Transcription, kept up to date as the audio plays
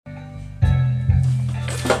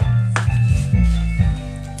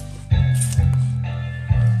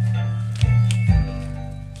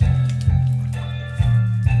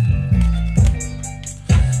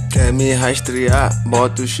me rastrear,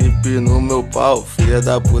 bota o chip no meu pau. Filha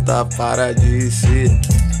da puta, para de ser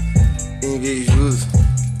invejoso,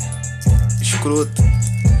 escroto.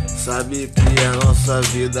 Sabe que a nossa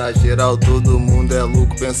vida geral, todo mundo é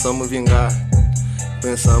louco. Pensamos vingar,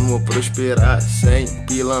 pensamos prosperar, sem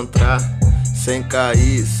pilantrar, sem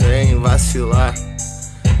cair, sem vacilar.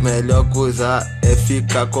 Melhor coisa é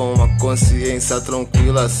ficar com uma consciência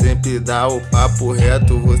tranquila, sempre dar o papo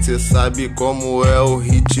reto. Você sabe como é o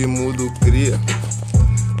ritmo do cria,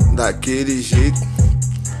 daquele jeito,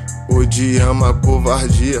 odiamos a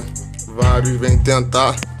covardia. Vários vêm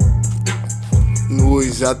tentar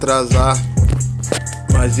nos atrasar,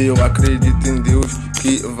 mas eu acredito em Deus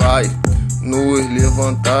que vai nos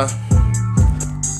levantar.